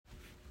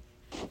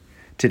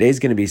Today's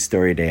going to be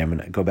story day. I'm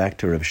going to go back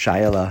to R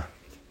Shayele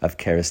of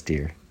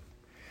Kerestir.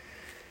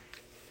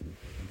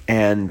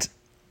 And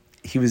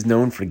he was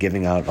known for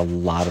giving out a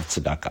lot of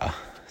tzedakah.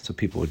 So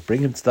people would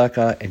bring him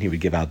tzedakah, and he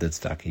would give out that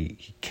tzedakah.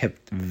 He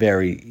kept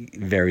very,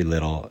 very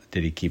little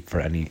did he keep for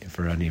any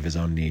of his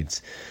own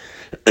needs.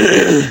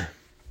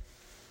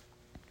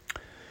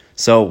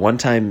 So one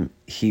time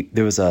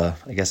there was a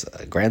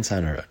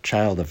grandson or a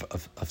child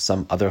of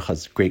some other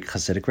great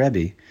Hasidic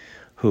Rebbe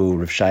who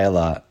R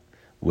Shayele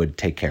would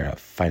take care of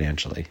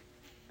financially,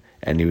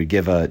 and he would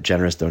give a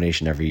generous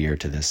donation every year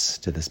to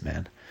this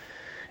man.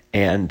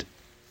 And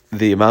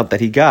the amount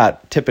that he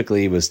got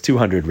typically was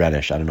 200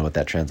 renish. I don't know what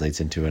that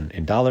translates into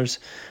in dollars,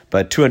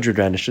 but 200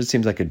 renish, it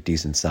seems like a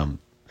decent sum.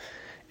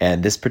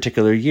 And this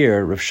particular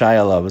year, R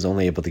Shayele was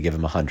only able to give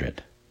him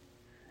 100.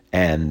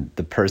 And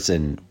the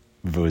person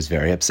was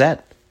very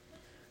upset.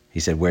 He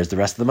said, "Where's the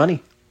rest of the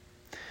money?"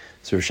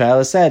 So R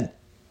Shayele said,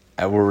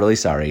 "We're really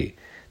sorry.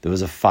 There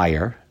was a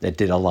fire that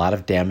did a lot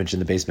of damage in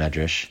the base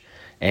medrash,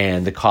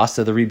 and the cost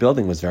of the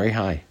rebuilding was very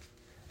high.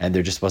 And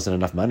there just wasn't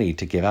enough money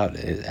to give out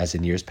as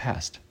in years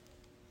past."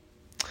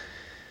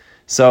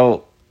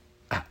 So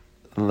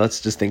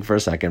let's just think for a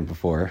second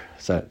before.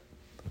 So,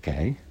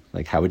 okay,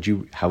 like how would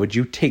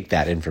you take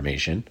that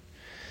information?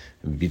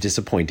 It would be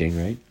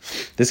disappointing, right?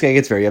 This guy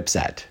gets very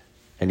upset,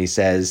 and he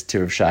says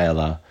to R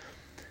Shayele,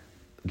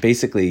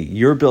 basically,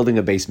 "You're building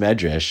a base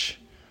medrash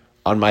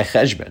on my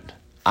cheshbon.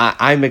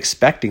 I'm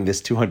expecting this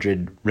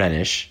 200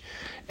 renish,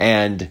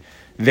 and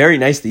very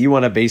nice that you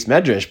want a base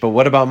medrash, but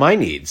what about my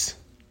needs?"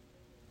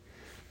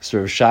 So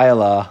R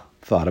Shayele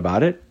thought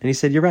about it, and he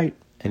said, "You're right."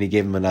 And he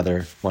gave him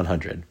another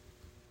 100.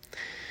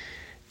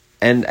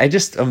 And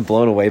I'm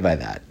blown away by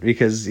that,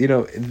 because,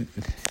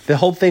 the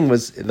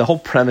whole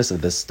premise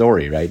of this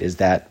story, right, is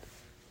that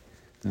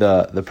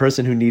the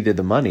person who needed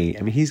the money,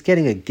 he's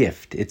getting a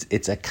gift.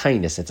 It's a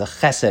kindness, it's a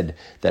chesed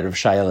that R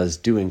Shayele is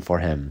doing for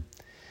him.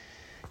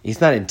 He's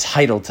not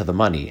entitled to the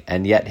money,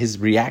 and yet his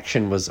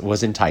reaction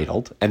was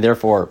entitled, and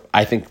therefore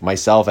I think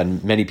myself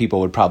and many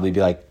people would probably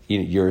be like,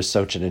 "You're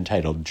such an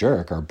entitled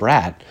jerk or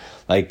brat.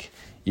 Like,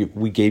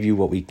 we gave you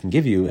what we can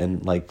give you,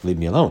 and leave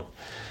me alone."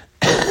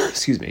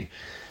 Excuse me.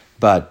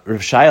 But R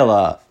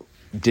Shayele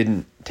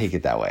didn't take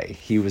it that way.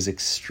 He was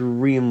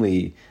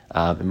extremely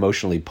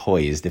emotionally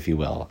poised, if you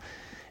will,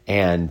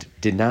 and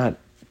did not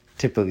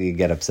typically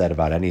get upset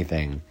about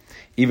anything,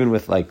 even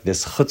with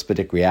this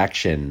chutzpahdik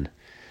reaction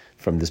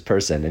from this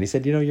person. And he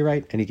said, "You're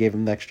right." And he gave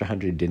him the extra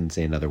 100, didn't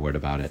say another word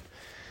about it.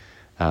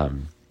 There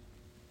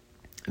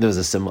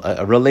was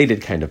a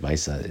related kind of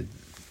Maisa,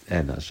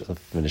 and I'll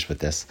finish with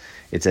this.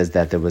 It says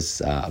that there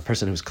was a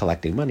person who was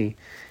collecting money,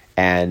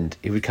 and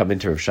he would come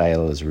into R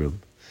Shayele's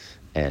room,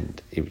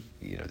 and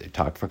they'd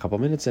talk for a couple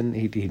of minutes, and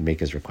he'd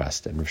make his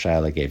request, and R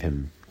Shayele gave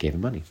him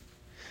money.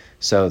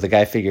 So the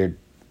guy figured,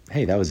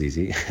 hey, that was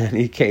easy, and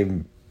he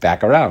came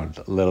back around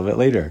a little bit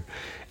later,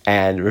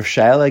 and R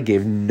Shayele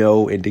gave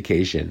no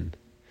indication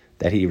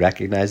that he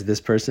recognized this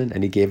person,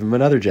 and he gave him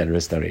another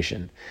generous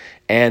donation.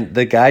 And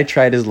the guy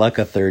tried his luck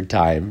a third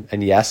time,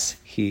 and yes,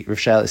 R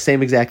Shayele,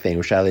 same exact thing.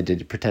 R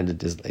Shayele pretended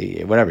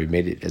to, whatever, he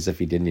made it as if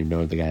he didn't even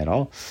know the guy at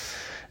all.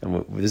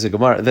 And there's a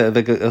Gemara,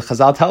 the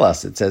Chazal tell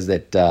us, it says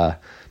that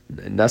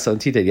Nasa and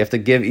Tita, you have to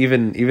give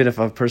even if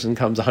a person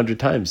comes 100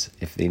 times,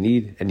 if they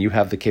need, and you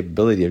have the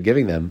capability of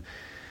giving them.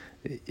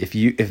 If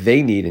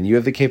they need and you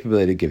have the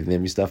capability of giving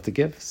them, you still have to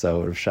give.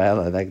 So R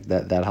Shayele,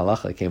 that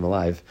halacha came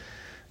alive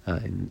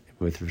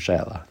with R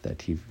Shayele,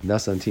 that he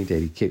Nasa and Tita,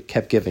 he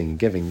kept giving,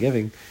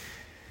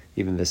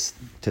 even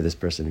to this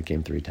person who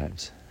came 3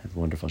 times. Have a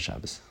wonderful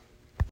Shabbos.